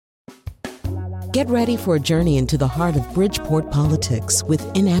Get ready for a journey into the heart of Bridgeport politics with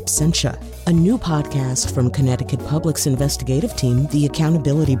In Absentia, a new podcast from Connecticut Public's investigative team, The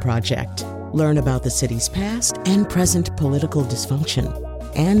Accountability Project. Learn about the city's past and present political dysfunction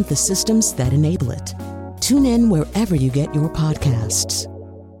and the systems that enable it. Tune in wherever you get your podcasts.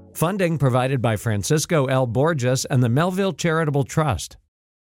 Funding provided by Francisco L. Borges and the Melville Charitable Trust.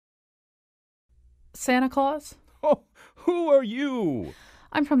 Santa Claus? Oh, who are you?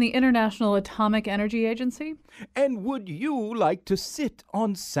 I'm from the International Atomic Energy Agency. And would you like to sit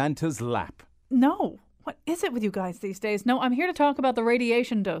on Santa's lap? No. What is it with you guys these days? No, I'm here to talk about the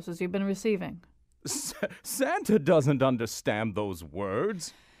radiation doses you've been receiving. Santa doesn't understand those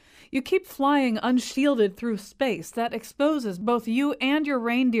words. You keep flying unshielded through space. That exposes both you and your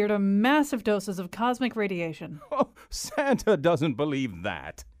reindeer to massive doses of cosmic radiation. Oh, Santa doesn't believe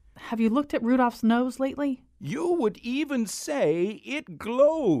that. Have you looked at Rudolph's nose lately? You would even say it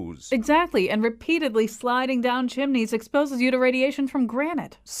glows. Exactly, and repeatedly sliding down chimneys exposes you to radiation from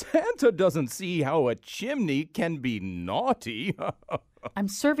granite. Santa doesn't see how a chimney can be naughty. I'm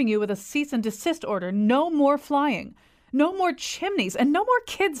serving you with a cease and desist order. No more flying. No more chimneys, and no more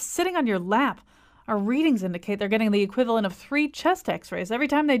kids sitting on your lap. Our readings indicate they're getting the equivalent of 3 chest x-rays every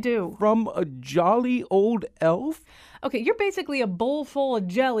time they do. From a jolly old elf? Okay, you're basically a bowl full of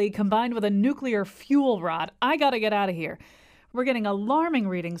jelly combined with a nuclear fuel rod. I gotta get out of here. We're getting alarming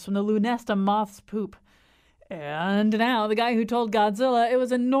readings from the Lunesta moth's poop. And now the guy who told Godzilla it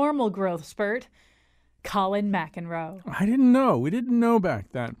was a normal growth spurt, Colin McEnroe. I didn't know. We didn't know back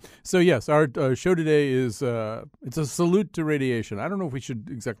then. So yes, our show today is it's a salute to radiation. I don't know if we should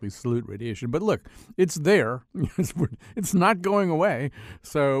exactly salute radiation, but look, it's there. It's not going away,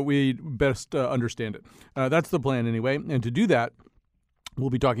 so we best understand it. That's the plan anyway. And to do that,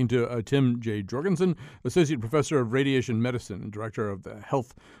 we'll be talking to Tim J. Jorgensen, Associate Professor of Radiation Medicine and Director of the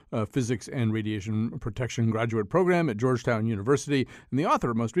Health, Physics, and Radiation Protection Graduate Program at Georgetown University, and the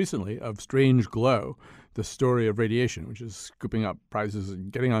author, most recently, of Strange Glow, The Story of Radiation, which is scooping up prizes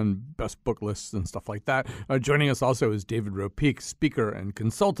and getting on best book lists and stuff like that. Joining us also is David Ropeek, speaker and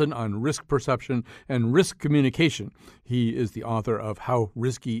consultant on risk perception and risk communication. He is the author of How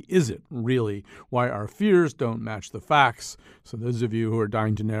Risky Is It, Really? Why Our Fears Don't Match the Facts. So those of you who are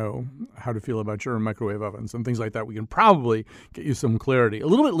dying to know how to feel about your microwave ovens and things like that, we can probably get you some clarity. A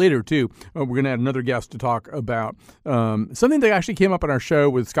little bit later, too, we're going to add another guest to talk about something that actually came up on our show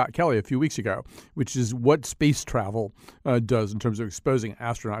with Scott Kelly a few weeks ago, which is what space travel does in terms of exposing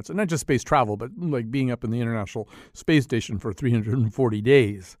astronauts. And not just space travel, but like being up in the International Space Station for 340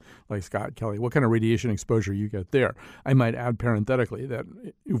 days, like Scott Kelly. What kind of radiation exposure you get there? I might add parenthetically that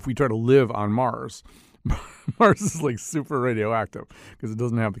if we try to live on Mars, Mars is like super radioactive because it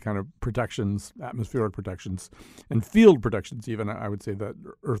doesn't have the kind of protections, atmospheric protections, and field protections even, I would say, that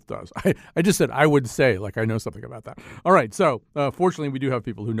Earth does. I just said I would say, like I know something about that. All right, so fortunately we do have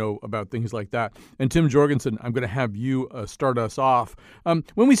people who know about things like that. And Tim Jorgensen, I'm going to have you start us off.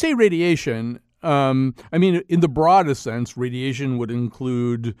 When we say radiation, I mean, in the broadest sense, radiation would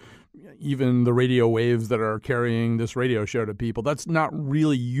include even the radio waves that are carrying this radio show to people. That's not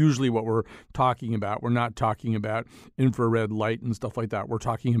really usually what we're talking about. We're not talking about infrared light and stuff like that. We're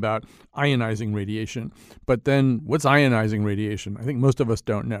talking about ionizing radiation. But then what's ionizing radiation? I think most of us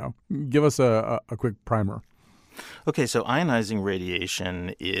don't know. Give us a quick primer. Okay, so ionizing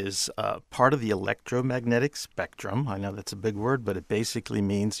radiation is part of the electromagnetic spectrum. I know that's a big word, but it basically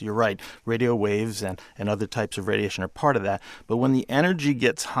means, you're right, radio waves and other types of radiation are part of that. But when the energy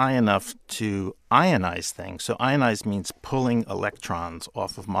gets high enough to ionize things, so ionize means pulling electrons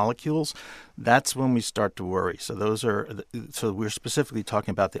off of molecules, that's when we start to worry. So so we're specifically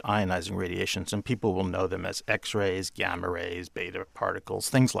talking about the ionizing radiations, and people will know them as X-rays, gamma rays, beta particles,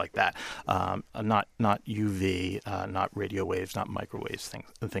 things like that. Not UV, not radio waves, not microwaves,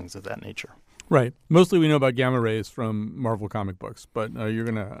 things of that nature. Right. Mostly we know about gamma rays from Marvel comic books, but you're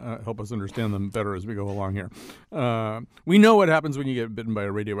going to help us understand them better as we go along here. We know what happens when you get bitten by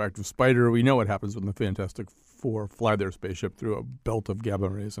a radioactive spider. We know what happens when the Fantastic Four fly their spaceship through a belt of gamma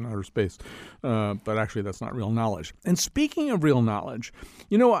rays in outer space. But actually, that's not real knowledge. And speaking of real knowledge,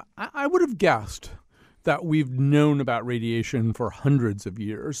 you know, I would have guessed that we've known about radiation for hundreds of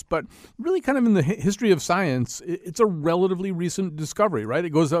years. But really kind of in the history of science, it's a relatively recent discovery, right?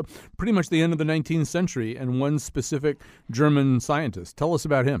 It goes up pretty much the end of the 19th century and one specific German scientist. Tell us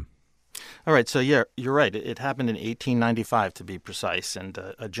about him. All right, so yeah, you're right. It happened in 1895 to be precise, and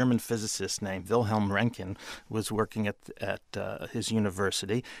a German physicist named Wilhelm Röntgen was working at his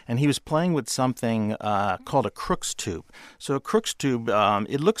university, and he was playing with something called a Crookes tube. So a Crookes tube,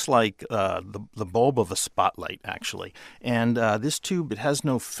 it looks like the bulb of a spotlight, actually. And this tube, it has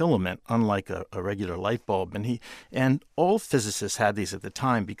no filament, unlike a regular light bulb. And all physicists had these at the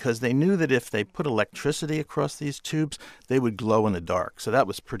time because they knew that if they put electricity across these tubes, they would glow in the dark. So that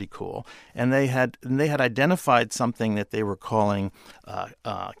was pretty cool. And they had identified something that they were calling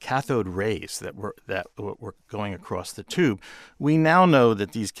cathode rays that were going across the tube. We now know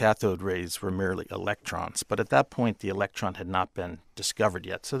that these cathode rays were merely electrons, but at that point the electron had not been discovered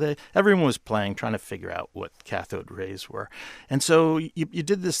yet. So everyone was trying to figure out what cathode rays were. And so you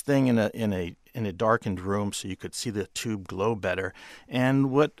did this thing in a darkened room so you could see the tube glow better. And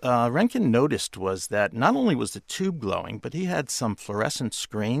what Röntgen noticed was that not only was the tube glowing, but he had some fluorescent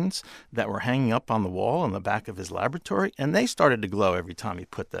screens that were hanging up on the wall in the back of his laboratory, and they started to glow every time he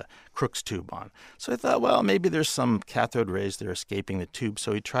put the Crookes tube on. So I thought, well, maybe there's some cathode rays that are escaping the tube,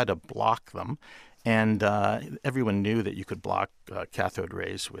 so he tried to block them. And everyone knew that you could block cathode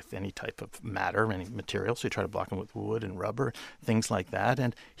rays with any type of matter, any material. So he tried to block them with wood and rubber, things like that,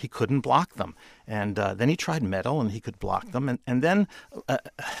 and he couldn't block them. And then he tried metal, and he could block them. And then,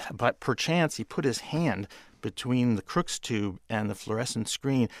 but perchance, he put his hand between the Crookes tube and the fluorescent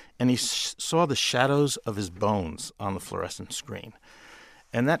screen, and he saw the shadows of his bones on the fluorescent screen.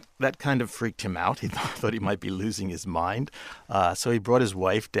 And that kind of freaked him out. He thought he might be losing his mind. So he brought his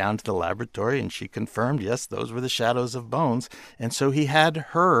wife down to the laboratory, and she confirmed, yes, those were the shadows of bones. And so he had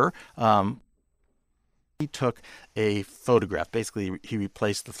her, he took a photograph. Basically, he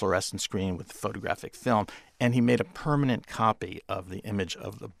replaced the fluorescent screen with the photographic film, and he made a permanent copy of the image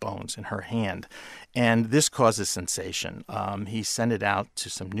of the bones in her hand. And this caused a sensation. He sent it out to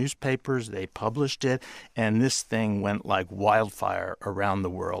some newspapers. They published it, and this thing went like wildfire around the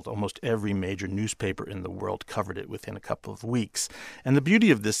world. Almost every major newspaper in the world covered it within a couple of weeks. And the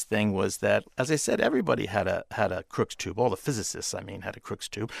beauty of this thing was that, as I said, everybody had a Crookes tube. All the physicists, had a Crookes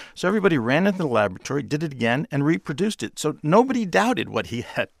tube. So everybody ran into the laboratory, did it again, and reproduced it. So nobody doubted what he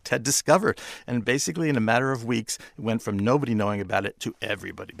had discovered. And basically, in a matter of weeks, it went from nobody knowing about it to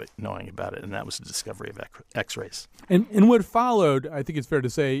everybody knowing about it, and that was the discovery of X-rays. And what followed, I think it's fair to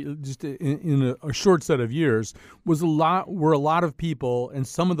say, just in a short set of years, were a lot of people, and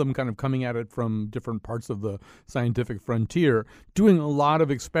some of them kind of coming at it from different parts of the scientific frontier, doing a lot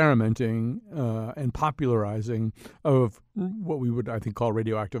of experimenting and popularizing of what we would, I think, call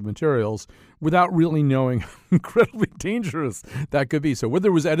radioactive materials without really knowing how incredibly dangerous that could be. So whether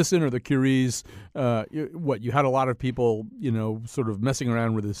it was Edison or the Curies, you had a lot of people, sort of messing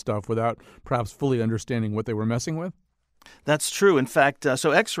around with this stuff without perhaps fully understanding what they were messing with? That's true. In fact,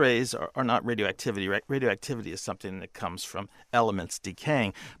 so X-rays are not radioactivity. Radioactivity is something that comes from elements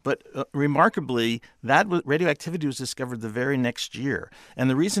decaying. But remarkably, radioactivity was discovered the very next year.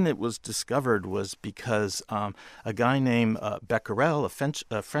 And the reason it was discovered was because a guy named Becquerel,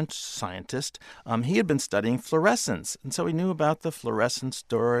 a French scientist, he had been studying fluorescence. And so he knew about the fluorescence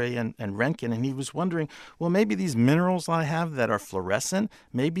story and Röntgen. And he was wondering, well, maybe these minerals I have that are fluorescent,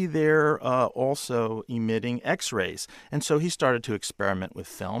 maybe they're also emitting X-rays. And so he started to experiment with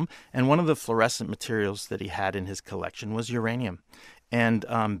film, and one of the fluorescent materials that he had in his collection was uranium. And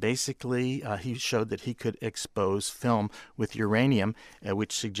basically, he showed that he could expose film with uranium,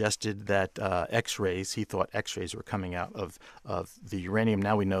 which suggested that X-rays, he thought X-rays were coming out of the uranium.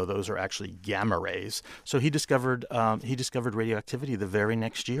 Now we know those are actually gamma rays. So he discovered radioactivity the very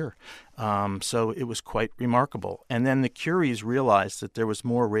next year. So it was quite remarkable. And then the Curies realized that there was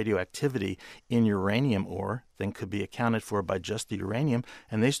more radioactivity in uranium ore than could be accounted for by just the uranium,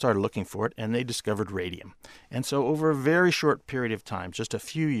 and they started looking for it, and they discovered radium. And so over a very short period of time, just a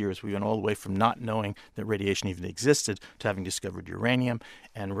few years, we went all the way from not knowing that radiation even existed to having discovered uranium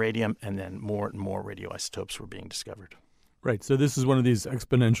and radium, and then more and more radioisotopes were being discovered. Right. So this is one of these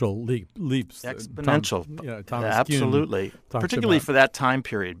exponential leaps. Exponential. Thomas absolutely. Kuhn particularly about. For that time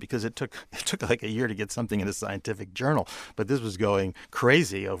period, because it took like a year to get something in a scientific journal. But this was going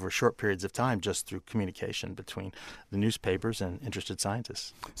crazy over short periods of time just through communication between the newspapers and interested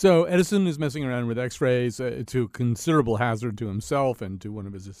scientists. So Edison is messing around with X-rays to considerable hazard to himself and to one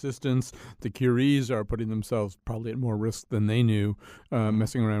of his assistants. The Curies are putting themselves probably at more risk than they knew,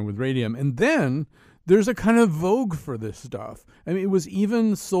 messing around with radium. And then there's a kind of vogue for this stuff. I mean, it was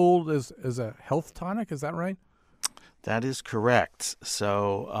even sold as a health tonic. Is that right? That is correct.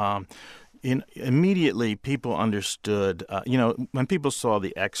 So immediately people understood, when people saw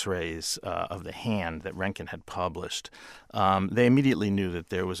the X-rays of the hand that Röntgen had published, they immediately knew that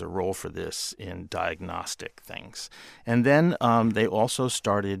there was a role for this in diagnostic things. And then they also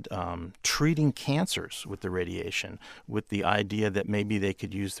started treating cancers with the radiation, with the idea that maybe they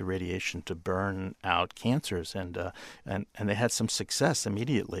could use the radiation to burn out cancers. And they had some success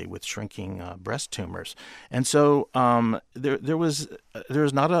immediately with shrinking breast tumors. And so there was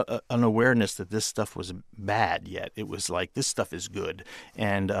not an awareness that this stuff was bad yet. It was like, this stuff is good.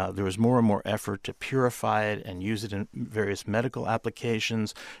 And there was more and more effort to purify it and use it in various medical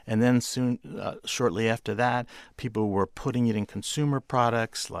applications. And then shortly after that, people were putting it in consumer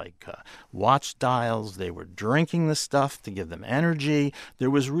products like watch dials. They were drinking the stuff to give them energy. There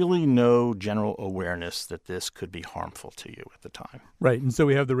was really no general awareness that this could be harmful to you at the time. Right. And so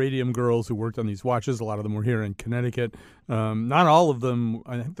we have the radium girls who worked on these watches. A lot of them were here in Connecticut. Not all of them.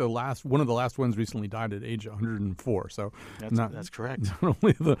 I think one of the last ones recently died at age 104. So that's correct.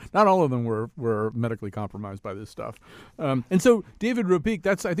 Not all of them were medically compromised by this stuff. And so, David Ropik,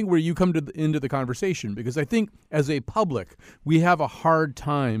 that's, I think, where you come into the conversation, because I think as a public, we have a hard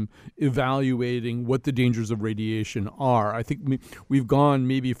time evaluating what the dangers of radiation are. I think we've gone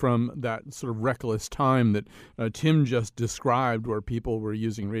maybe from that sort of reckless time that Tim just described, where people were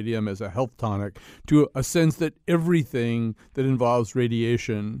using radium as a health tonic, to a sense that everything that involves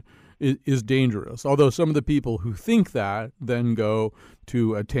radiation is dangerous. Although some of the people who think that then go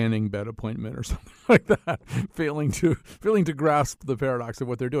to a tanning bed appointment or something like that, failing to grasp the paradox of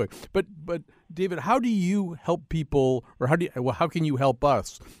what they're doing. But David, how do you help people, or how can you help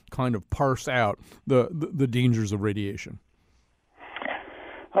us kind of parse out the dangers of radiation?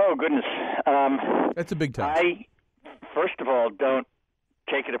 Oh goodness, that's a big task. I first of all don't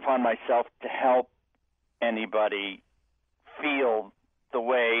take it upon myself to help anybody feel the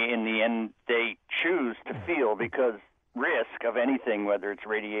way in the end they choose to feel, because risk of anything, whether it's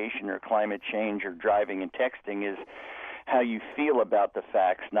radiation or climate change or driving and texting, is how you feel about the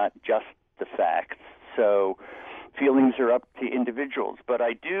facts, not just the facts. So feelings are up to individuals. But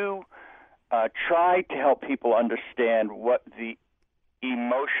I do try to help people understand what the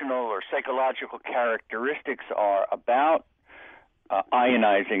emotional or psychological characteristics are about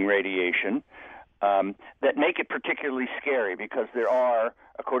ionizing radiation that make it particularly scary, because there are,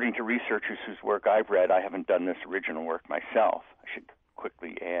 according to researchers whose work I've read, I haven't done this original work myself, I should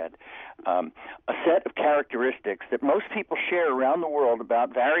quickly add, a set of characteristics that most people share around the world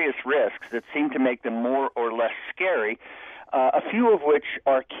about various risks that seem to make them more or less scary, a few of which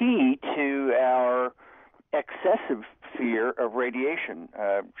are key to our excessive fear of radiation.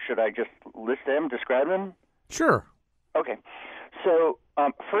 Should I just list them, describe them? Sure. Okay. So,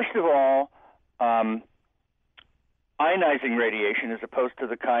 first of all, ionizing radiation, as opposed to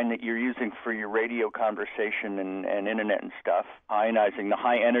the kind that you're using for your radio conversation and internet and stuff, ionizing the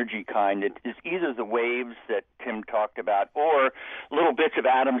high-energy kind, it is either the waves that Tim talked about or little bits of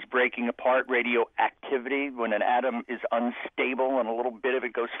atoms breaking apart, radioactivity. When an atom is unstable and a little bit of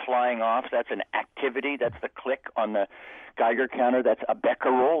it goes flying off, that's an activity. That's the click on the Geiger counter. That's a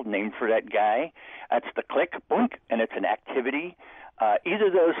becquerel, named for that guy. That's the click, boink, and it's an activity. Either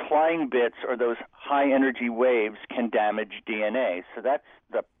those flying bits or those high-energy waves can damage DNA. So that's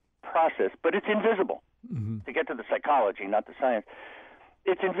the process, but it's invisible. Mm-hmm. To get to the psychology, not the science,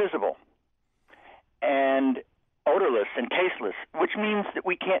 it's invisible and odorless and tasteless, which means that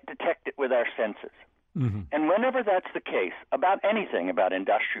we can't detect it with our senses. Mm-hmm. And whenever that's the case, about anything, about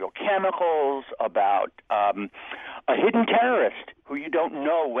industrial chemicals, about a hidden terrorist who you don't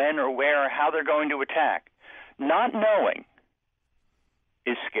know when or where or how they're going to attack, not knowing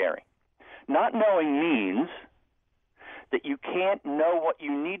is scary. Not knowing means that you can't know what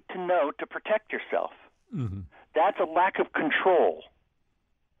you need to know to protect yourself. Mm-hmm. That's a lack of control.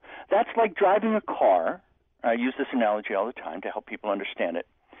 That's like driving a car. I use this analogy all the time to help people understand it.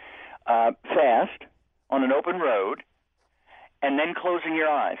 Fast, on an open road, and then closing your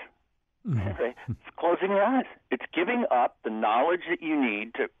eyes. Mm-hmm. Okay? It's closing your eyes. It's giving up the knowledge that you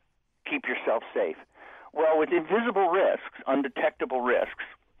need to keep yourself safe. Well, with invisible risks, undetectable risks,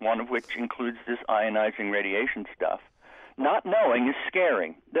 one of which includes this ionizing radiation stuff, not knowing is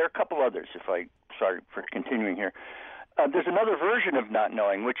scary. There are a couple others, sorry for continuing here. There's another version of not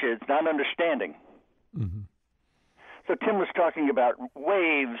knowing, which is not understanding. Mm-hmm. So Tim was talking about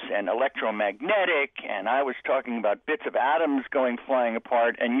waves and electromagnetic, and I was talking about bits of atoms going flying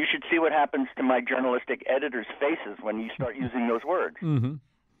apart, and you should see what happens to my journalistic editors' faces when you start using those words. Mm-hmm.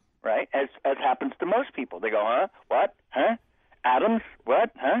 Right? As happens to most people. They go, huh? What? Huh? Atoms? What?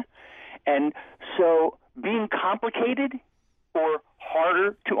 Huh? And so being complicated or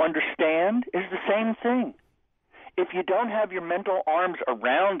harder to understand is the same thing. If you don't have your mental arms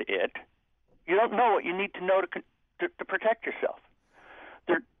around it, you don't know what you need to know to to protect yourself.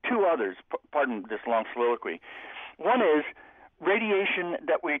 There are two others, pardon this long soliloquy. One is radiation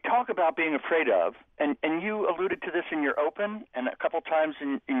that we talk about being afraid of, and you alluded to this in your open and a couple times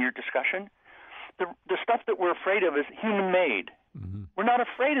in your discussion. The stuff that we're afraid of is human-made. Mm-hmm. We're not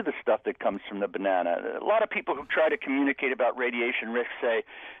afraid of the stuff that comes from the banana. A lot of people who try to communicate about radiation risks say,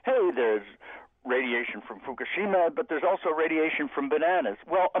 hey, there's radiation from Fukushima, but there's also radiation from bananas.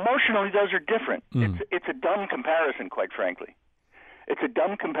 Well, emotionally, those are different. It's a dumb comparison, quite frankly. It's a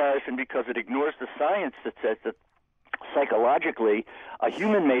dumb comparison because it ignores the science that says that psychologically, a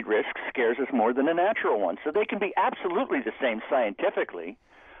human-made risk scares us more than a natural one. So they can be absolutely the same scientifically,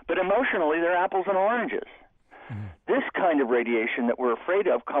 but emotionally, they're apples and oranges. Mm-hmm. This kind of radiation that we're afraid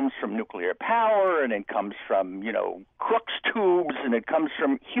of comes from nuclear power, and it comes from, Crookes tubes, and it comes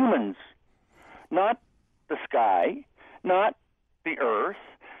from humans, not the sky, not the earth,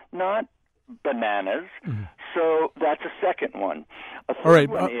 not bananas. Mm-hmm. So that's a second one. A third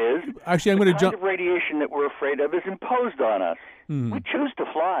one is actually, I'm going to jump. The kind of radiation that we're afraid of is imposed on us. Mm-hmm. We choose to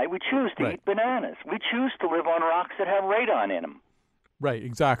fly. We choose to eat bananas. We choose to live on rocks that have radon in them. Right,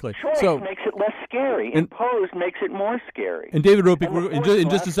 exactly. Choice makes it less scary. Imposed makes it more scary. And David Ropik, in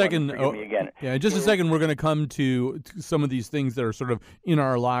just a second, a second, we're going to come to some of these things that are sort of in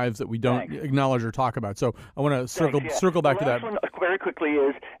our lives that we don't acknowledge or talk about. So I want to circle back to that. One, very quickly,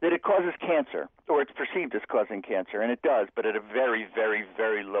 is that it causes cancer, or it's perceived as causing cancer, and it does, but at a very, very,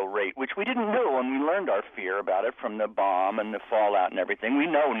 very low rate, which we didn't know when we learned our fear about it from the bomb and the fallout and everything. We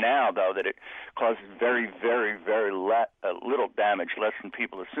know now, though, that it causes very, very, very little damage, less than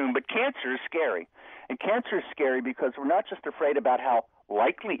people assume. But cancer is scary. And cancer is scary because we're not just afraid about how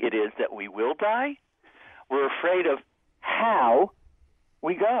likely it is that we will die. We're afraid of how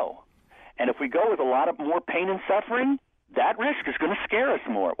we go. And if we go with a lot of more pain and suffering, that risk is going to scare us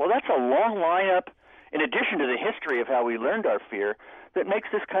more. Well, that's a long lineup, in addition to the history of how we learned our fear, that makes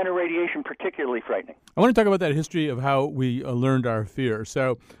this kind of radiation particularly frightening. I want to talk about that history of how we learned our fear.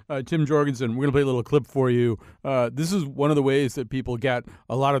 So, Tim Jorgensen, we're going to play a little clip for you. This is one of the ways that people get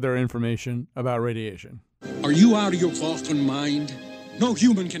a lot of their information about radiation. Are you out of your Vulcan mind? No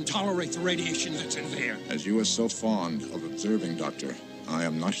human can tolerate the radiation that's in there. As you are so fond of observing, Doctor, I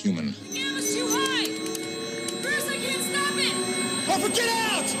am not human. Damn, it's too high! Bruce, I can't stop it! Harper, get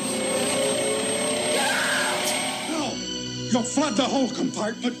out! You'll flood the whole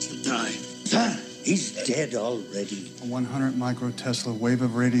compartment. He'll die. He's dead already. A 100 microtesla wave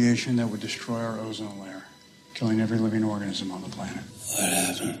of radiation that would destroy our ozone layer, killing every living organism on the planet. What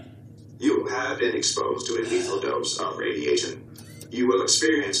happened? You have been exposed to a lethal dose of radiation. You will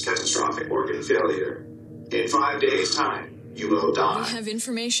experience catastrophic organ failure. In 5 days' time, you will die. We have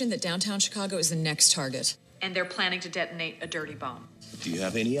information that downtown Chicago is the next target. And they're planning to detonate a dirty bomb. Do you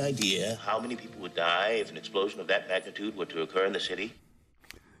have any idea how many people would die if an explosion of that magnitude were to occur in the city?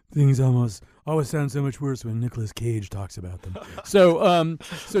 Things always sound so much worse when Nicolas Cage talks about them. So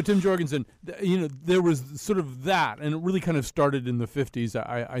Tim Jorgensen, there was sort of that, and it really kind of started in the 50s,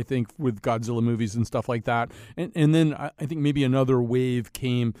 I think, with Godzilla movies and stuff like that. And then I think maybe another wave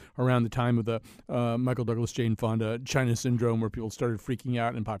came around the time of the Michael Douglas, Jane Fonda, China Syndrome, where people started freaking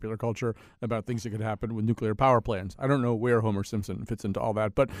out in popular culture about things that could happen with nuclear power plants. I don't know where Homer Simpson fits into all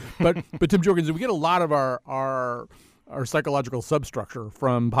that, but Tim Jorgensen, we get a lot of our psychological substructure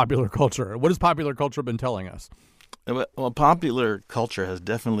from popular culture. What has popular culture been telling us? Well, popular culture has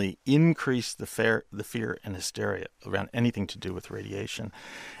definitely increased the fear and hysteria around anything to do with radiation.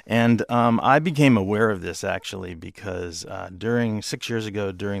 And I became aware of this, actually, because 6 years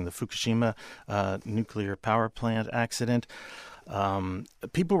ago, during the Fukushima nuclear power plant accident,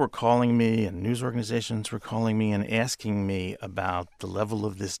 people were calling me, and news organizations were calling me and asking me about the level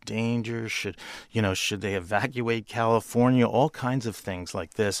of this danger. Should they evacuate California? All kinds of things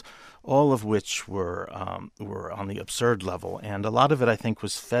like this, all of which were on the absurd level. And a lot of it, I think,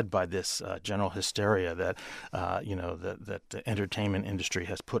 was fed by this general hysteria that that the entertainment industry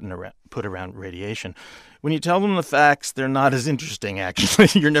has put around radiation. When you tell them the facts, they're not as interesting, actually.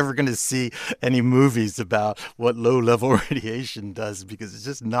 You're never going to see any movies about what low-level radiation does because it's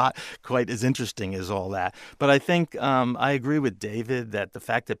just not quite as interesting as all that. But I think I agree with David that the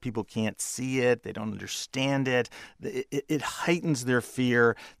fact that people can't see it, they don't understand it, it heightens their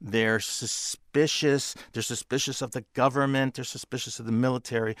fear, their suspicion suspicious. They're suspicious of the government. They're suspicious of the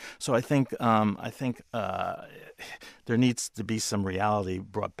military. So I think there needs to be some reality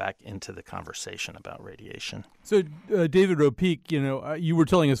brought back into the conversation about radiation. So, David Ropeek, you were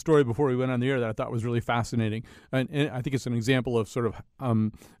telling a story before we went on the air that I thought was really fascinating, and I think it's an example of sort of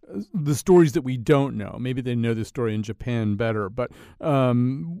the stories that we don't know. Maybe they know this story in Japan better, but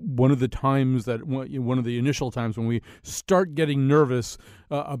one of the initial times when we start getting nervous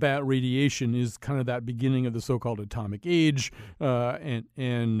about radiation is kind of that beginning of the so-called atomic age,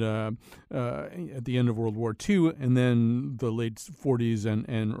 and at the end of World War II, and then the late 40s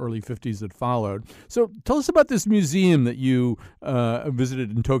and early 50s that followed. So tell us about this museum that you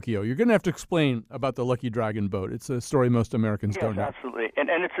visited in Tokyo. You're going to have to explain about the Lucky Dragon boat. It's a story most Americans don't know. Yes, absolutely, and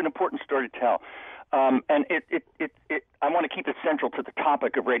it's an important story to tell. And I want to keep it central to the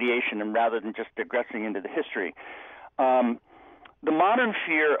topic of radiation, and rather than just digressing into the history. The modern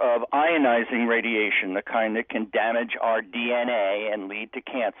fear of ionizing radiation, the kind that can damage our DNA and lead to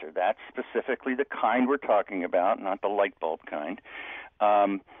cancer, that's specifically the kind we're talking about, not the light bulb kind,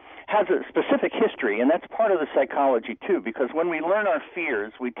 has a specific history, and that's part of the psychology too, because when we learn our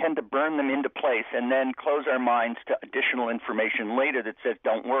fears, we tend to burn them into place and then close our minds to additional information later that says,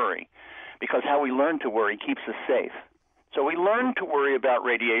 don't worry, because how we learn to worry keeps us safe. So we learn to worry about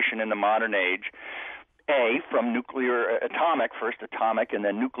radiation in the modern age, from first atomic and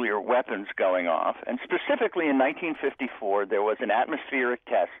then nuclear weapons going off. And specifically in 1954, there was an atmospheric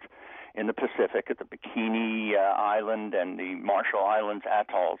test in the Pacific at the Bikini Island and the Marshall Islands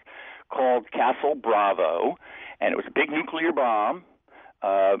atolls called Castle Bravo. And it was a big nuclear bomb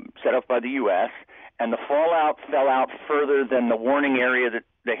set up by the U.S., and the fallout fell out further than the warning area that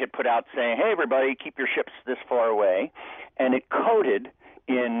they had put out saying, hey, everybody, keep your ships this far away. And it coated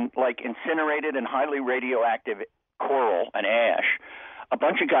in incinerated and highly radioactive coral and ash a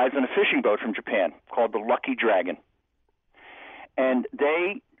bunch of guys on a fishing boat from Japan called the Lucky Dragon. And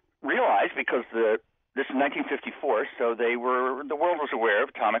they realized, because this is 1954, so the world was aware of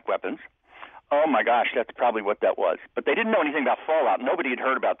atomic weapons. Oh my gosh, that's probably what that was. But they didn't know anything about fallout. Nobody had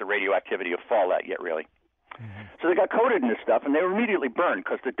heard about the radioactivity of fallout yet, really. So they got coated in this stuff, and they were immediately burned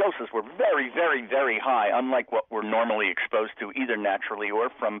because the doses were very, very, very high, unlike what we're normally exposed to either naturally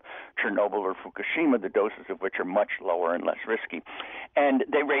or from Chernobyl or Fukushima, the doses of which are much lower and less risky. And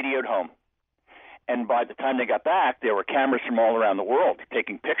they radioed home. And by the time they got back, there were cameras from all around the world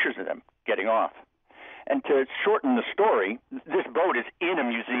taking pictures of them getting off. And to shorten the story, this boat is in a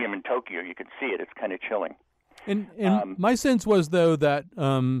museum in Tokyo. You can see it. It's kind of chilling. And my sense was, though, that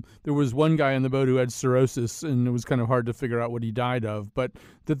there was one guy on the boat who had cirrhosis, and it was kind of hard to figure out what he died of, but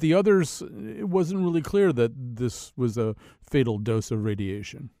that the others, it wasn't really clear that this was a fatal dose of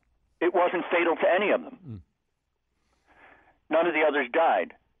radiation. It wasn't fatal to any of them. None of the others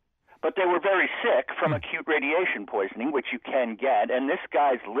died. But they were very sick from acute radiation poisoning, which you can get, and this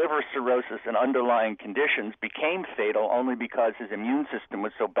guy's liver cirrhosis and underlying conditions became fatal only because his immune system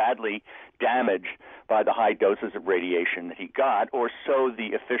was so badly damaged by the high doses of radiation that he got, or so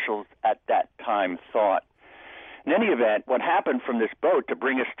the officials at that time thought. In any event, what happened from this boat to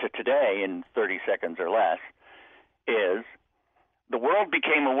bring us to today in 30 seconds or less is the world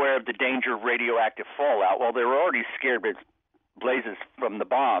became aware of the danger of radioactive fallout. Well, they were already scared with blazes from the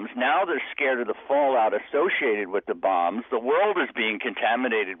bombs. Now they're scared of the fallout associated with the bombs. The world is being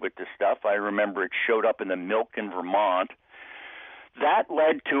contaminated with this stuff. I remember it showed up in the milk in Vermont. That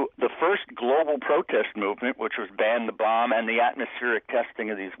led to the first global protest movement, which was ban the bomb and the atmospheric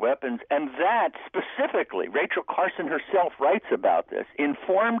testing of these weapons. And that specifically, Rachel Carson herself writes about this,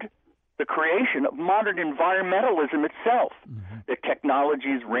 informed the creation of modern environmentalism itself. The technology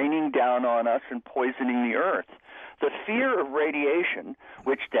is raining down on us and poisoning the earth. The fear of radiation,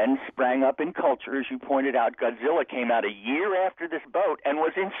 which then sprang up in culture, as you pointed out, Godzilla came out a year after this boat and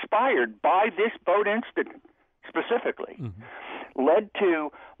was inspired by this boat incident specifically, led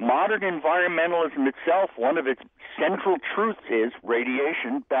to modern environmentalism itself. One of its central truths is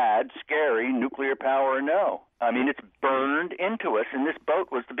radiation, bad, scary, nuclear power, no. I mean, it's burned into us, and this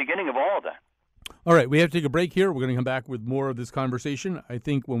boat was the beginning of all of that. All right, we have to take a break here. We're going to come back with more of this conversation. I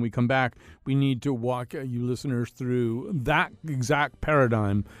think when we come back, we need to walk you listeners through that exact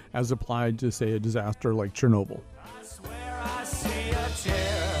paradigm as applied to, say, a disaster like Chernobyl. I swear I see a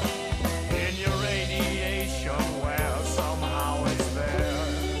tear in your radiation where somehow it's there.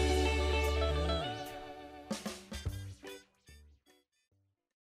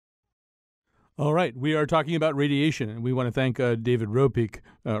 All right, we are talking about radiation, and we want to thank David Ropeik,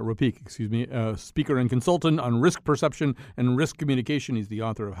 speaker and consultant on risk perception and risk communication. He's the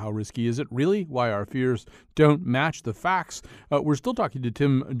author of How Risky Is It Really? Why Our Fears Don't Match the Facts. We're still talking to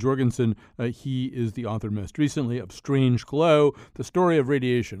Tim Jorgensen. He is the author most recently of Strange Glow, the story of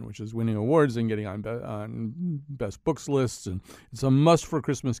radiation, which is winning awards and getting on best books lists. And it's a must for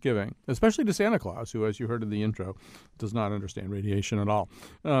Christmas giving, especially to Santa Claus, who, as you heard in the intro, does not understand radiation at all.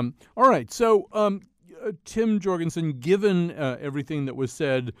 All right, so Tim Jorgensen, given everything that was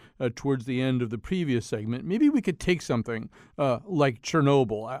said towards the end of the previous segment, maybe we could take something like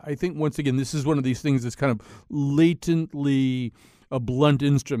Chernobyl. I think, once again, this is one of these things that's kind of latently a blunt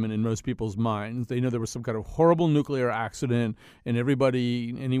instrument in most people's minds. They know there was some kind of horrible nuclear accident, and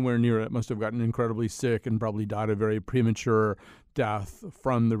everybody anywhere near it must have gotten incredibly sick and probably died a very premature death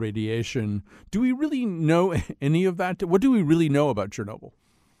from the radiation. Do we really know any of that? What do we really know about Chernobyl?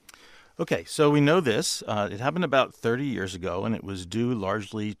 Okay, so we know this. It happened about 30 years ago, and it was due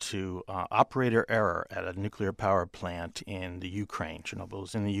largely to operator error at a nuclear power plant in the Ukraine. Chernobyl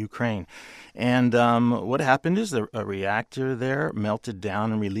was in the Ukraine. And what happened is a reactor there melted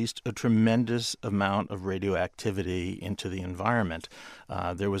down and released a tremendous amount of radioactivity into the environment.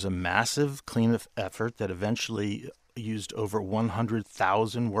 There was a massive cleanup effort that eventually used over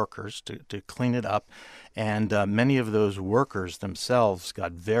 100,000 workers to clean it up. And many of those workers themselves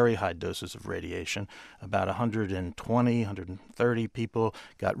got very high doses of radiation. About 120, 130 people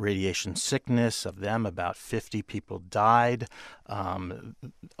got radiation sickness. Of them, about 50 people died.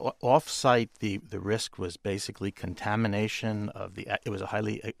 Off-site, the risk was basically contamination of it was a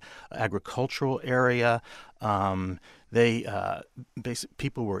highly agricultural area.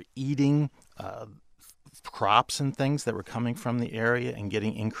 People were eating crops and things that were coming from the area and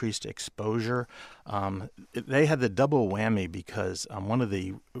getting increased exposure. They had the double whammy because one of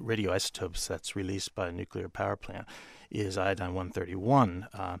the radioisotopes that's released by a nuclear power plant is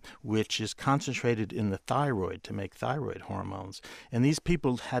iodine-131, which is concentrated in the thyroid to make thyroid hormones. And these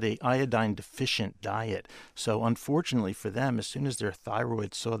people had an iodine-deficient diet. So unfortunately for them, as soon as their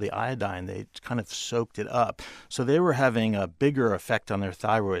thyroid saw the iodine, they kind of soaked it up. So they were having a bigger effect on their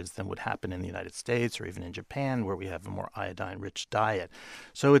thyroids than would happen in the United States or even in Japan, where we have a more iodine-rich diet.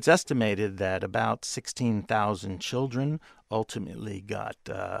 So it's estimated that about 16,000 children ultimately got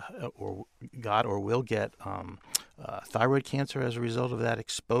or will get thyroid cancer as a result of that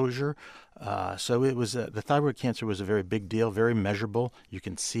exposure. So it was the thyroid cancer was a very big deal, very measurable. You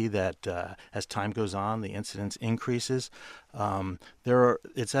can see that as time goes on, the incidence increases.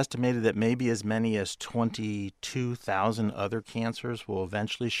 It's estimated that maybe as many as 22,000 other cancers will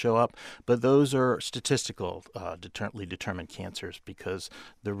eventually show up, but those are statistical determined cancers because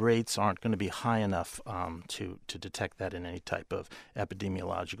the rates aren't going to be high enough to detect that in any type of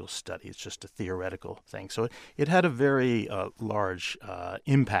epidemiological study. It's just a theoretical thing. So it had a very large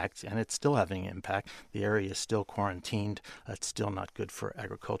impact, and it's still having an impact. The area is still quarantined. It's still not good for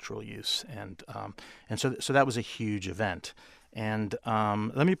agricultural use, and so that was a huge event. And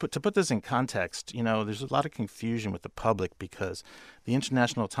to put this in context, there's a lot of confusion with the public because the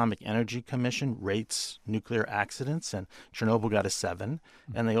International Atomic Energy Commission rates nuclear accidents, and Chernobyl got a 7,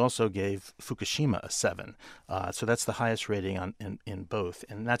 and they also gave Fukushima a 7. So that's the highest rating in both,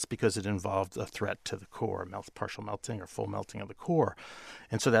 and that's because it involved a threat to the core, partial melting or full melting of the core.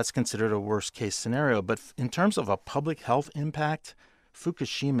 And so that's considered a worst-case scenario. But in terms of a public health impact,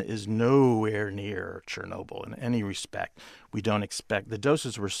 Fukushima is nowhere near Chernobyl in any respect. We don't expect, the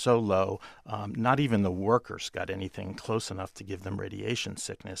doses were so low, not even the workers got anything close enough to give them radiation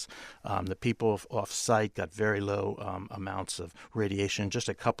sickness. The people off-site got very low amounts of radiation, just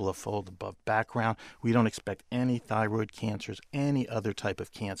a couple of fold above background. We don't expect any thyroid cancers, any other type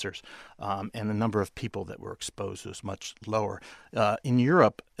of cancers, and the number of people that were exposed was much lower. In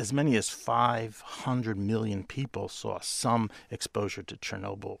Europe, as many as 500 million people saw some exposure to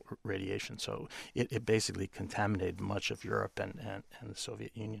Chernobyl radiation. So it basically contaminated much of Europe and the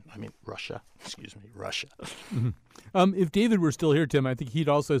Soviet Union. Russia. Mm-hmm. If David were still here, Tim, I think he'd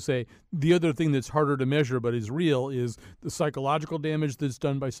also say the other thing that's harder to measure but is real is the psychological damage that's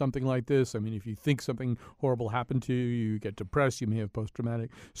done by something like this. If you think something horrible happened to you, you get depressed, you may have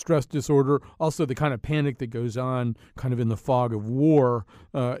post-traumatic stress disorder. Also, the kind of panic that goes on kind of in the fog of war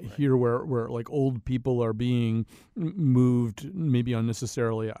here where like old people are being moved maybe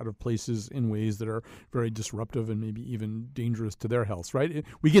unnecessarily out of places in ways that are very disruptive and maybe even dangerous to their health, right?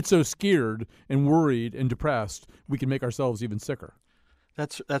 We get so scared and worried and depressed, we can make ourselves even sicker.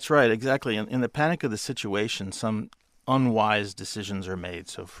 That's right, exactly. In the panic of the situation, some unwise decisions are made.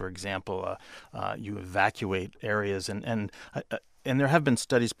 So, for example, you evacuate areas, and and there have been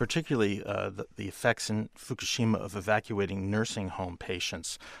studies, particularly the effects in Fukushima of evacuating nursing home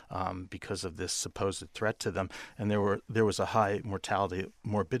patients because of this supposed threat to them, and there was a high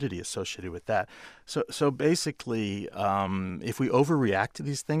morbidity associated with that. So basically, if we overreact to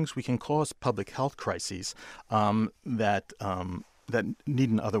these things, we can cause public health crises that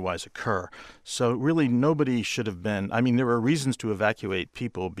needn't otherwise occur. So really nobody should have been – I mean, there were reasons to evacuate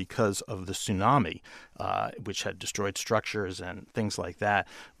people because of the tsunami, which had destroyed structures and things like that.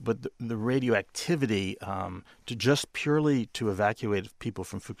 But the radioactivity, to evacuate people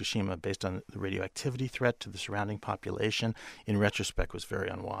from Fukushima based on the radioactivity threat to the surrounding population, in retrospect, was very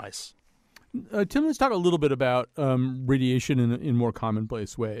unwise. Tim, let's talk a little bit about radiation in more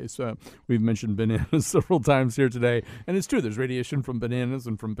commonplace ways. We've mentioned bananas several times here today, and it's true. There's radiation from bananas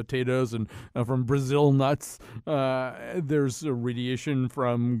and from potatoes and from Brazil nuts. There's radiation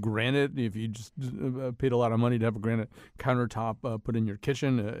from granite. If you just paid a lot of money to have a granite countertop put in your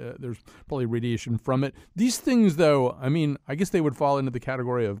kitchen, there's probably radiation from it. These things, though, I mean, I guess they would fall into the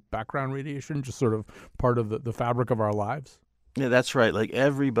category of background radiation, just sort of part of the fabric of our lives. Yeah, that's right. Like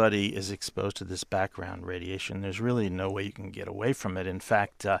everybody is exposed to this background radiation. There's really no way you can get away from it. In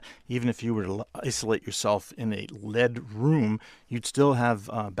fact, even if you were to isolate yourself in a lead room, you'd still have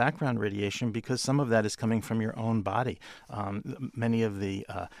background radiation because some of that is coming from your own body. Many of the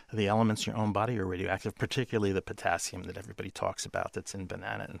elements in your own body are radioactive, particularly the potassium that everybody talks about that's in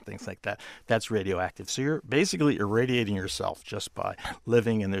banana and things like that. That's radioactive. So you're basically irradiating yourself just by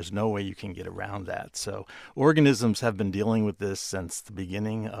living, and there's no way you can get around that. So organisms have been dealing with this since the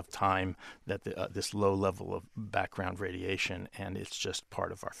beginning of time, that this low level of background radiation, and it's just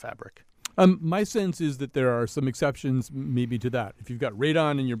part of our fabric. My sense is that there are some exceptions maybe to that. If you've got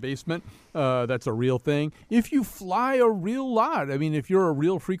radon in your basement, that's a real thing. If you fly a real lot, I mean, if you're a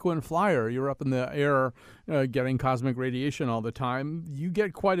real frequent flyer, you're up in the air getting cosmic radiation all the time, you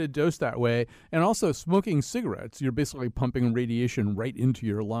get quite a dose that way. And also smoking cigarettes, you're basically pumping radiation right into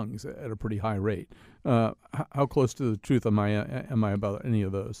your lungs at a pretty high rate. How close to the truth am I about any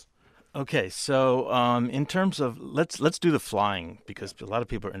of those? Okay, so in terms of let's do the flying, because a lot of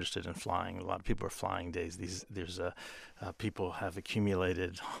people are interested in flying. A lot of people are flying days. People have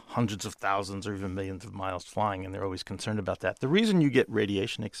accumulated hundreds of thousands or even millions of miles flying, and they're always concerned about that. The reason you get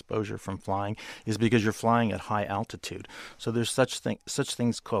radiation exposure from flying is because you're flying at high altitude. So there's such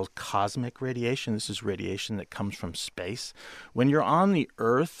things called cosmic radiation. This is radiation that comes from space. When you're on the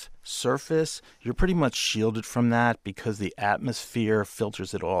Earth surface, you're pretty much shielded from that because the atmosphere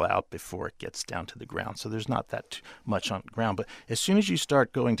filters it all out before it gets down to the ground. So there's not that much on the ground. But as soon as you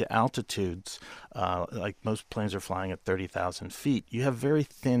start going to altitudes, like most planes are flying at 30,000 feet, you have very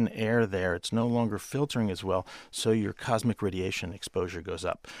thin air there. It's no longer filtering as well, so your cosmic radiation exposure goes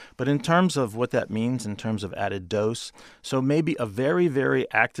up. But in terms of what that means in terms of added dose, so maybe a very,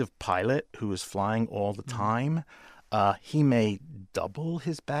 very active pilot who is flying all the time, he may double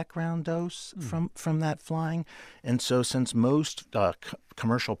his background dose from that flying. And so since most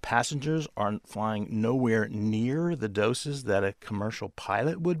commercial passengers aren't flying nowhere near the doses that a commercial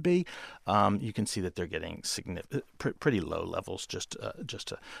pilot would be, you can see that they're getting pretty low levels, just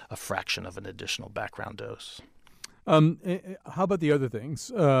a fraction of an additional background dose. How about the other things?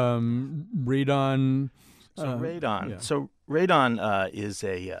 Radon. Radon. So radon is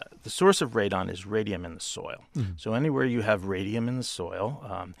the source of radon is radium in the soil. Mm-hmm. So anywhere you have radium in the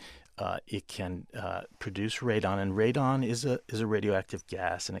soil, it can produce radon, and radon is a radioactive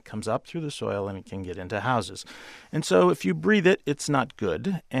gas, and it comes up through the soil and it can get into houses. And so if you breathe it, it's not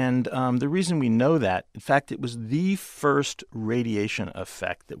good. And the reason we know that, in fact, it was the first radiation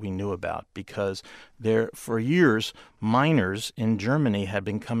effect that we knew about, because for years, miners in Germany had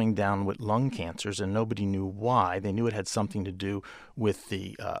been coming down with lung cancers, and nobody knew why. They knew it had something to do with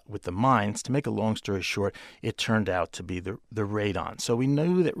the mines. To make a long story short, it turned out to be the radon. So we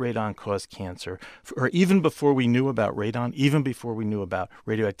knew that radon caused cancer, or even before we knew about radon, even before we knew about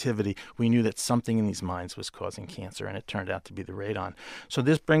radioactivity, we knew that something in these mines was causing cancer, and it turned out to be the radon. So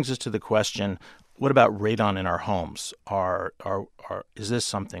this brings us to the question, what about radon in our homes? Is this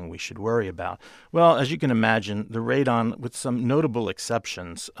something we should worry about? Well, as you can imagine, the radon, with some notable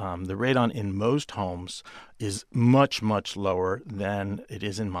exceptions, the radon in most homes is much, much lower than it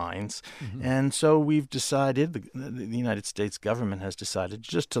is in mines. Mm-hmm. And so we've decided, the United States government has decided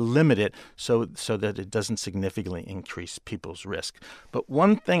just to limit it so that it doesn't significantly increase people's risk. But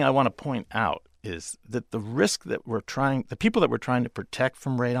one thing I want to point out is that the people that we're trying to protect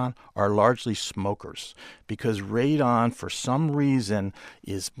from radon are largely smokers, because radon, for some reason,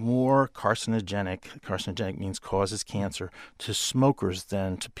 is more carcinogenic. Carcinogenic means causes cancer to smokers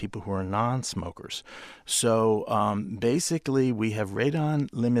than to people who are non-smokers. So basically, we have radon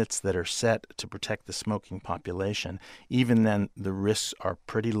limits that are set to protect the smoking population. Even then, the risks are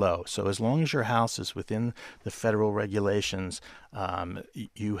pretty low. So as long as your house is within the federal regulations,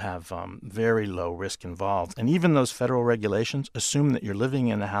 you have very low risk involved. And even those federal regulations assume that you're living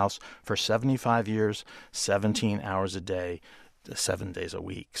in the house for 75 years, 17 hours a day, 7 days a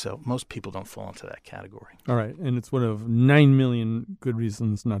week. So most people don't fall into that category. All right. And it's one of 9 million good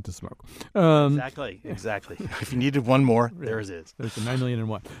reasons not to smoke. Exactly. If you needed one more, there it is. There's the 9 million and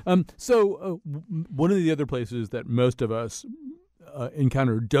one. So one of the other places that most of us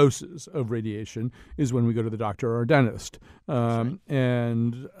encounter doses of radiation is when we go to the doctor or our dentist.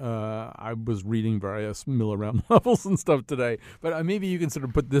 And I was reading various milliround levels and stuff today, but maybe you can sort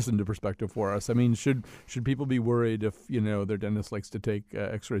of put this into perspective for us. I mean, should people be worried if, their dentist likes to take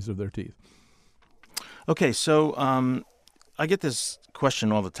x-rays of their teeth? Okay, so I get this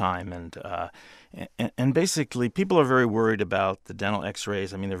question all the time, and basically people are very worried about the dental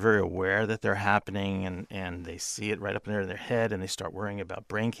x-rays. I mean, they're very aware that they're happening, and they see it right up there in their head, and they start worrying about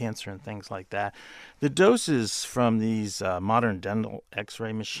brain cancer and things like that. The doses from these modern dental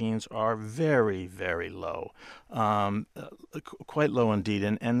x-ray machines are very, very low, quite low indeed.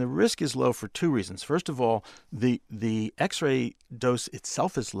 And the risk is low for two reasons. First of all, the x-ray dose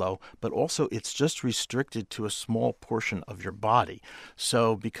itself is low, but also it's just restricted to a small portion of your body.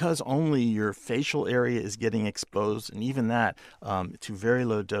 So because only your facial area is getting exposed, and even that to very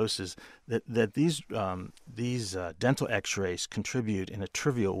low doses, that these dental x-rays contribute in a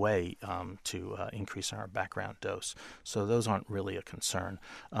trivial way to increase our background dose. So those aren't really a concern.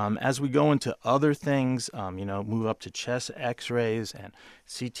 As we go into other things, move up to chest x-rays and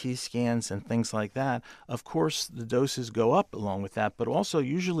CT scans and things like that, of course the doses go up along with that, but also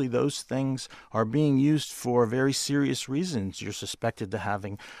usually those things are being used for very serious reasons. You're suspected of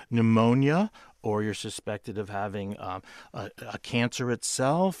having pneumonia, or you're suspected of having a cancer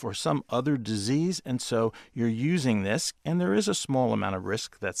itself or some other disease, and so you're using this, and there is a small amount of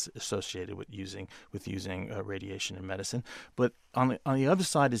risk that's associated with using radiation in medicine. But on the other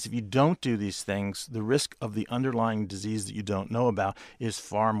side is, if you don't do these things, the risk of the underlying disease that you don't know about is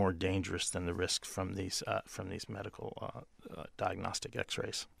far more dangerous than the risk from these medical diagnostic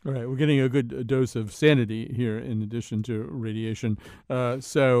x-rays. All right, we're getting a good dose of sanity here in addition to radiation.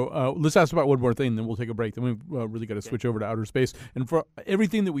 So let's ask about one more thing, then we'll take a break. Then we've really got to switch over to outer space. And for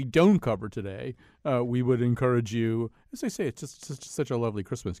everything that we don't cover today, we would encourage you, as I say, it's just such a lovely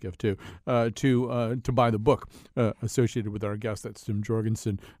Christmas gift too, to buy the book associated with our guest. That's Tim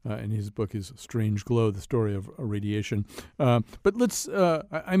Jorgensen, and his book is Strange Glow: The Story of Radiation. But let's,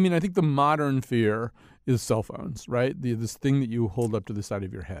 I think the modern fear is cell phones, right? This thing that you hold up to the side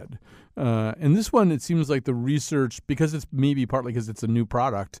of your head. And this one, it seems like the research, because it's maybe partly because it's a new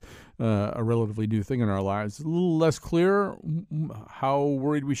product, a relatively new thing in our lives, a little less clear how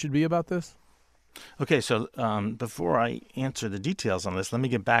worried we should be about this. Okay, so before I answer the details on this, let me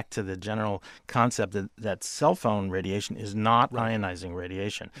get back to the general concept that cell phone radiation is not ionizing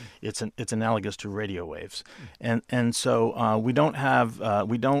radiation. It's analogous to radio waves, and so we don't have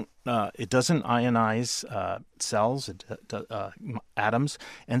it doesn't ionize cells, atoms,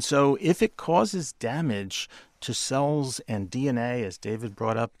 and so if it causes damage to cells and DNA, as David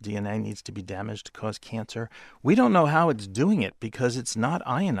brought up, DNA needs to be damaged to cause cancer. We don't know how it's doing it because it's not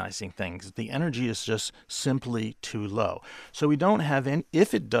ionizing things. The energy is just simply too low. So we don't have any,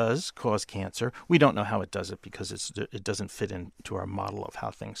 if it does cause cancer, we don't know how it does it because it doesn't fit into our model of how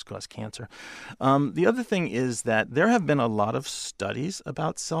things cause cancer. The other thing is that there have been a lot of studies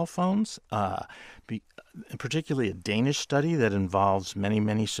about cell phones, particularly a Danish study that involves many,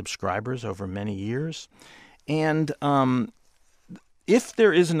 many subscribers over many years. And if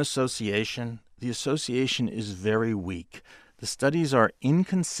there is an association, the association is very weak. The studies are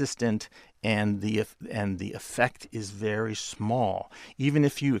inconsistent, and the effect is very small. Even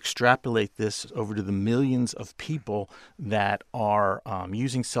if you extrapolate this over to the millions of people that are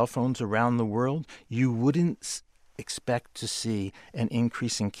using cell phones around the world, you wouldn't expect to see an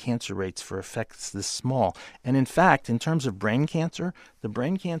increase in cancer rates for effects this small. And in fact, in terms of brain cancer, the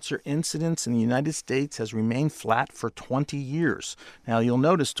brain cancer incidence in the United States has remained flat for 20 years. Now, you'll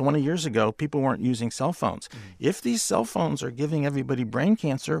notice 20 years ago, people weren't using cell phones. If these cell phones are giving everybody brain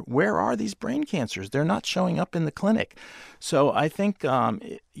cancer, where are these brain cancers? They're not showing up in the clinic. So I think,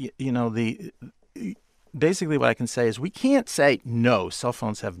 basically what I can say is we can't say, no, cell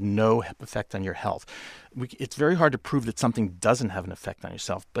phones have no effect on your health. It's very hard to prove that something doesn't have an effect on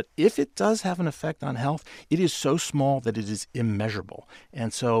yourself. But if it does have an effect on health, it is so small that it is immeasurable.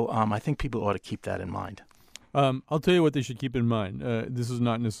 And so I think people ought to keep that in mind. I'll tell you what they should keep in mind. This is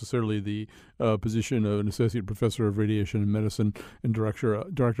not necessarily the position of an associate professor of radiation and medicine and director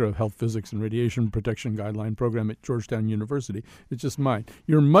of health physics and radiation protection guideline program at Georgetown University. It's just mine.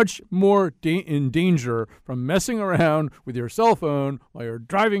 You're much more in danger from messing around with your cell phone while you're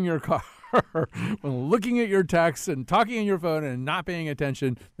driving your car, when looking at your texts and talking on your phone and not paying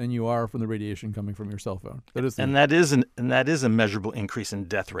attention than you are from the radiation coming from your cell phone. That is a measurable increase in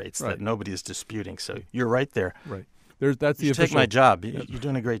death rates that nobody is disputing. So you're right there. Right. That's the you official. Take my job. You're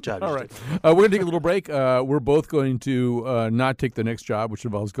doing a great job. All right. We're going to take a little break. We're both going to not take the next job, which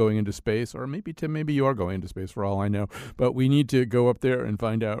involves going into space. Or maybe, Tim, maybe you are going into space for all I know. But we need to go up there and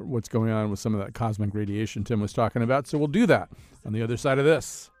find out what's going on with some of that cosmic radiation Tim was talking about. So we'll do that on the other side of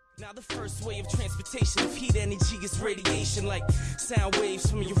this. Now the first way of transportation of heat energy is radiation, like sound waves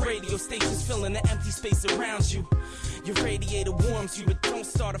from your radio stations filling the empty space around you. Your radiator warms you, but don't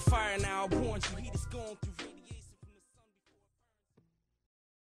start a fire now. I warned you, heat is going through radiation from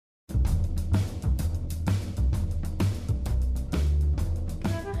the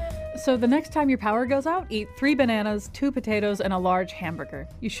sun. So the next time your power goes out, eat 3 bananas, 2 potatoes, and a large hamburger.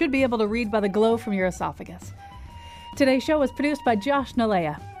 You should be able to read by the glow from your esophagus. Today's show was produced by Josh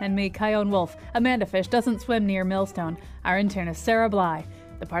Nalea and me, Kyone Wolf. Amanda Fish doesn't swim near Millstone. Our intern is Sarah Bly.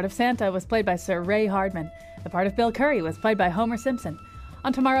 The part of Santa was played by Sir Ray Hardman. The part of Bill Curry was played by Homer Simpson.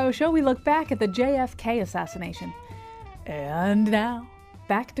 On tomorrow's show, we look back at the JFK assassination. And now,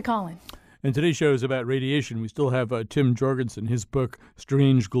 back to Colin. And today's show is about radiation. We still have Tim Jorgensen. His book,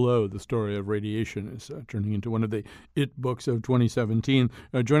 Strange Glow, The Story of Radiation, is turning into one of the IT books of 2017.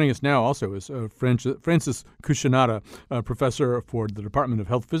 Joining us now also is Francis Cucinato, professor for the Department of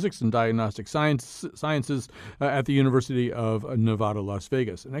Health Physics and Diagnostic Sciences at the University of Nevada, Las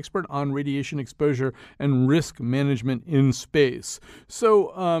Vegas, an expert on radiation exposure and risk management in space.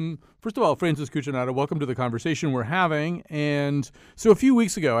 So, first of all, Francis Cucinato, welcome to the conversation we're having. And so a few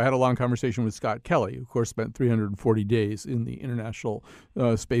weeks ago, I had a long conversation with Scott Kelly, who, of course, spent 340 days in the International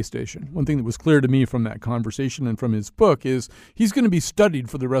Space Station. One thing that was clear to me from that conversation and from his book is he's going to be studied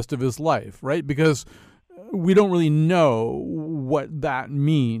for the rest of his life, right? Because we don't really know what that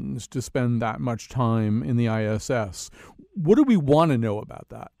means to spend that much time in the ISS. What do we want to know about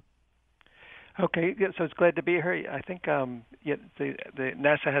that? Okay, so it's glad to be here. I think the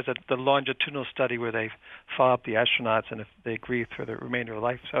NASA has the longitudinal study where they follow up the astronauts and if they agree for the remainder of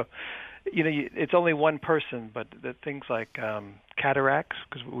life. So, it's only one person, but the things like cataracts,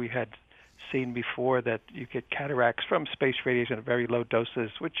 because we had seen before that you get cataracts from space radiation at very low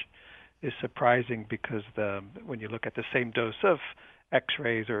doses, which is surprising because when you look at the same dose of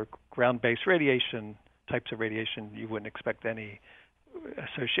X-rays or ground-based radiation, types of radiation, you wouldn't expect any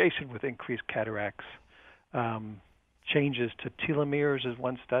association with increased cataracts. Changes to telomeres is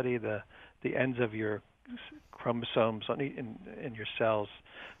one study. The ends of your chromosomes in your cells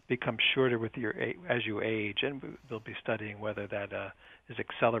become shorter with as you age, and they'll be studying whether that is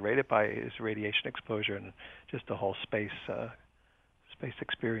accelerated by his radiation exposure and just the whole space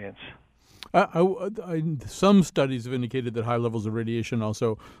experience. Some studies have indicated that high levels of radiation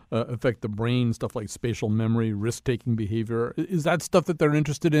also affect the brain, stuff like spatial memory, risk-taking behavior. Is that stuff that they're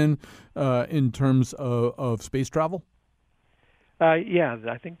interested in terms of space travel? Yeah,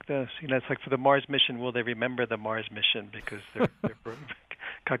 I think it's like for the Mars mission, will they remember the Mars mission because their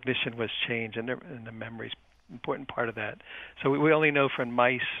cognition was changed and the memory is an important part of that. So we only know from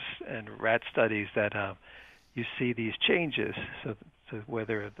mice and rat studies that you see these changes. So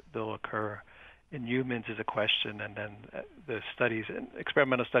whether they'll occur in humans is a question, and then the studies and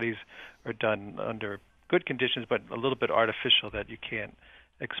experimental studies are done under good conditions, but a little bit artificial that you can't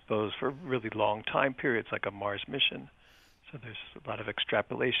expose for really long time periods like a Mars mission. So there's a lot of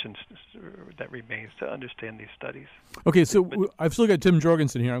extrapolations that remains to understand these studies. Okay, so I've still got Tim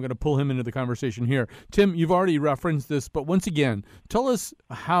Jorgensen here. I'm going to pull him into the conversation here. Tim, you've already referenced this, but once again, tell us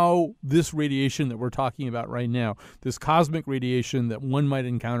how this radiation that we're talking about right now, this cosmic radiation that one might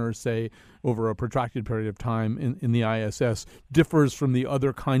encounter, say, over a protracted period of time in the ISS, differs from the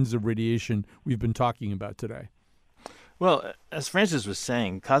other kinds of radiation we've been talking about today. Well, as Francis was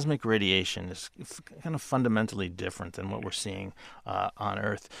saying, cosmic radiation is kind of fundamentally different than what we're seeing on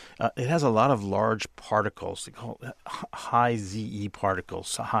Earth. It has a lot of large particles, called high ZE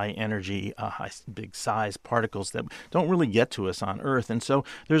particles, high energy, big size particles that don't really get to us on Earth. And so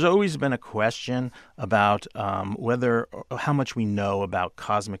there's always been a question about whether how much we know about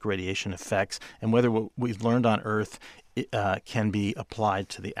cosmic radiation effects and whether what we've learned on Earth can be applied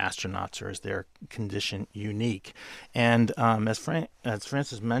to the astronauts, or is their condition unique? And as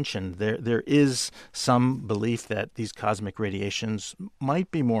Francis mentioned, there is some belief that these cosmic radiations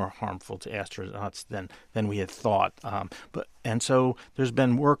might be more harmful to astronauts than we had thought. And so there's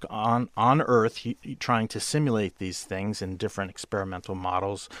been work on Earth trying to simulate these things in different experimental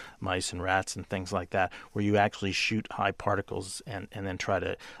models, mice and rats and things like that, where you actually shoot high particles and then try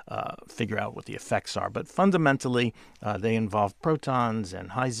to figure out what the effects are. But fundamentally, they involve protons and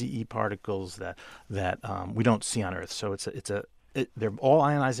high ZE particles that we don't see on Earth. So they're all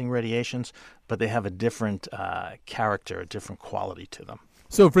ionizing radiations, but they have a different character, a different quality to them.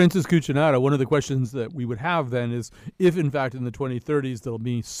 So, Francis Cucinato, one of the questions that we would have then is, if in fact in the 2030s there'll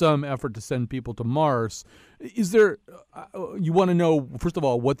be some effort to send people to Mars, is there, you want to know, first of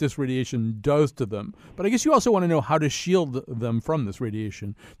all, what this radiation does to them, but I guess you also want to know how to shield them from this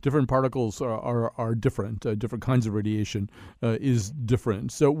radiation. Different particles are different. Different kinds of radiation is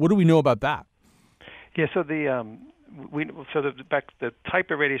different. So what do we know about that? Yeah, so the type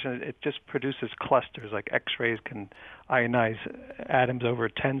of radiation, it just produces clusters. Like X-rays can ionize atoms over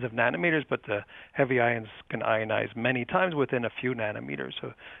tens of nanometers, but the heavy ions can ionize many times within a few nanometers.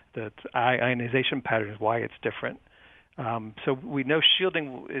 So the ionization pattern is why it's different. So we know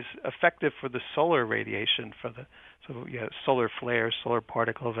shielding is effective for the solar radiation, solar flares, solar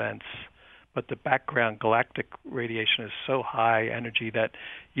particle events. But the background galactic radiation is so high energy that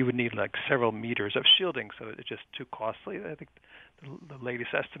you would need like several meters of shielding, so it's just too costly. I think the latest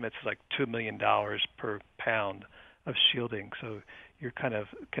estimates is like $2 million per pound of shielding. So you kind of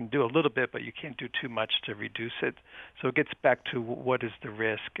can do a little bit, but you can't do too much to reduce it. So it gets back to what is the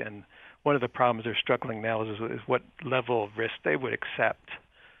risk, and one of the problems they're struggling now is what level of risk they would accept.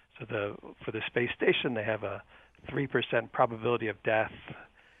 So for the space station, they have a 3% probability of death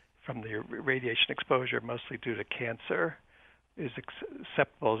from the radiation exposure, mostly due to cancer, is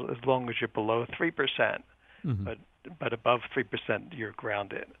acceptable as long as you're below 3%. Mm-hmm. But above 3%, you're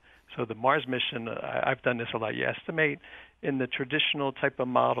grounded. So the Mars mission, I've done this a lot. You estimate in the traditional type of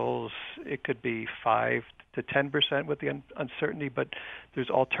models, it could be 5 to 10% with the uncertainty, but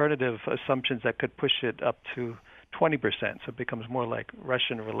there's alternative assumptions that could push it up to 20%. So it becomes more like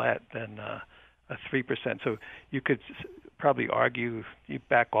Russian roulette than a 3%. So you could probably argue you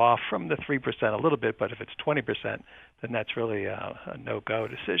back off from the 3% a little bit, but if it's 20%, then that's really a no-go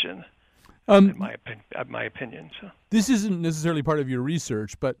decision, in my opinion. So this isn't necessarily part of your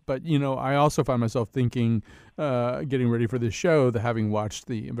research, but I also find myself thinking, getting ready for this show, having watched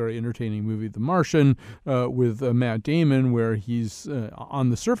the very entertaining movie The Martian with Matt Damon, where he's on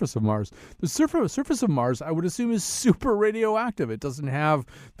the surface of Mars. The surface of Mars, I would assume, is super radioactive. It doesn't have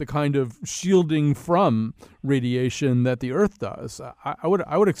the kind of shielding from radiation that the Earth does. I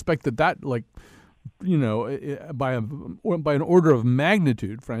would expect that like, by an order of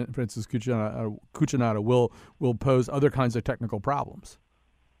magnitude, Francis Cucinato will pose other kinds of technical problems.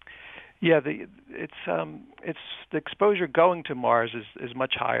 Yeah, it's the exposure going to Mars is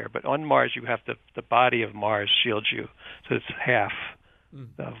much higher, but on Mars you have the body of Mars shields you, so it's half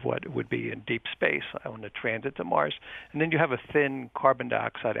of what would be in deep space on the transit to Mars, and then you have a thin carbon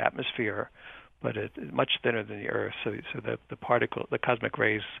dioxide atmosphere, but it's much thinner than the Earth. So the cosmic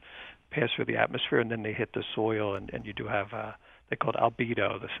rays pass through the atmosphere, and then they hit the soil, and you do have they call it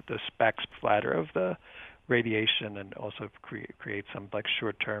albedo, the specs splatter of the radiation, and also create some like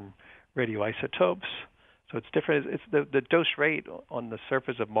short-term radioisotopes. So it's different. It's the dose rate on the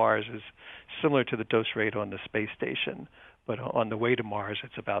surface of Mars is similar to the dose rate on the space station, but on the way to Mars,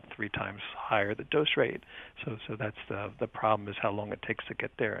 it's about 3 times higher the dose rate. So that's the problem, is how long it takes to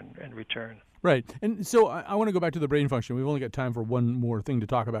get there and return. Right. And so I want to go back to the brain function. We've only got time for one more thing to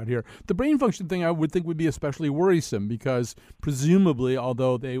talk about here. The brain function thing I would think would be especially worrisome because presumably,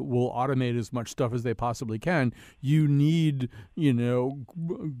 although they will automate as much stuff as they possibly can, you need,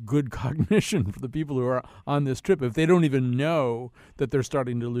 good cognition for the people who are on this trip. If they don't even know that they're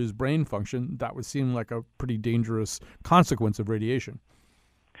starting to lose brain function, that would seem like a pretty dangerous consequence of radiation.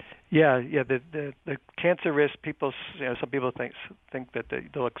 Yeah. The cancer risk, some people think that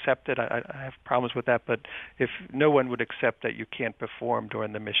they'll accept it. I have problems with that, but if no one would accept that you can't perform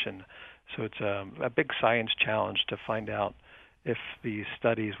during the mission, so it's a big science challenge to find out if these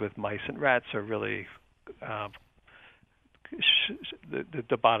studies with mice and rats are really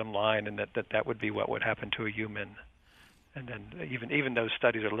the bottom line, and that would be what would happen to a human. And then even those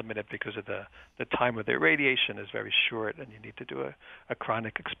studies are limited because of the time of the irradiation is very short, and you need to do a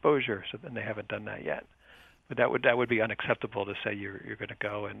chronic exposure. So then they haven't done that yet. But that would be unacceptable to say you're going to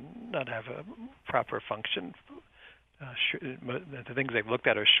go and not have a proper function. The things they've looked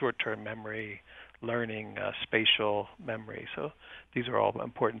at are short-term memory, learning, spatial memory. So these are all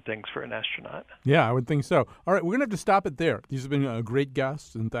important things for an astronaut. Yeah, I would think so. All right, we're going to have to stop it there. These have been great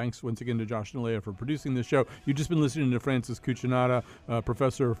guests, and thanks once again to Josh and Leah for producing this show. You've just been listening to Francis Cucinato,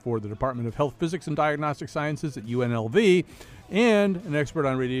 professor for the Department of Health Physics and Diagnostic Sciences at UNLV, and an expert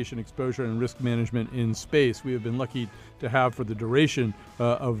on radiation exposure and risk management in space. We have been lucky to have, for the duration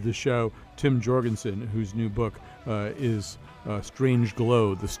of the show, Tim Jorgensen, whose new book is Strange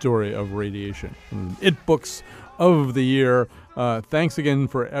Glow, The Story of Radiation. It books of the year. Thanks again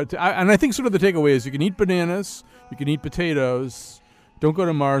for... and I think sort of the takeaway is you can eat bananas, you can eat potatoes, don't go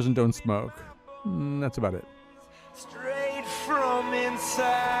to Mars, and don't smoke. That's about it. Straight from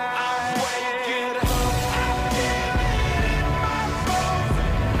inside. I'm waking up.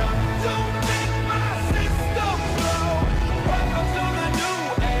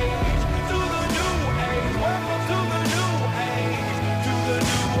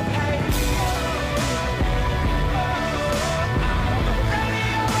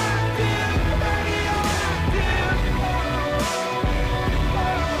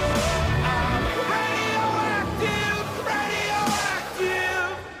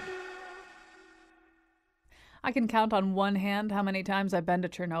 I can count on one hand how many times I've been to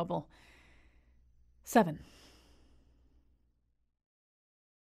Chernobyl. 7.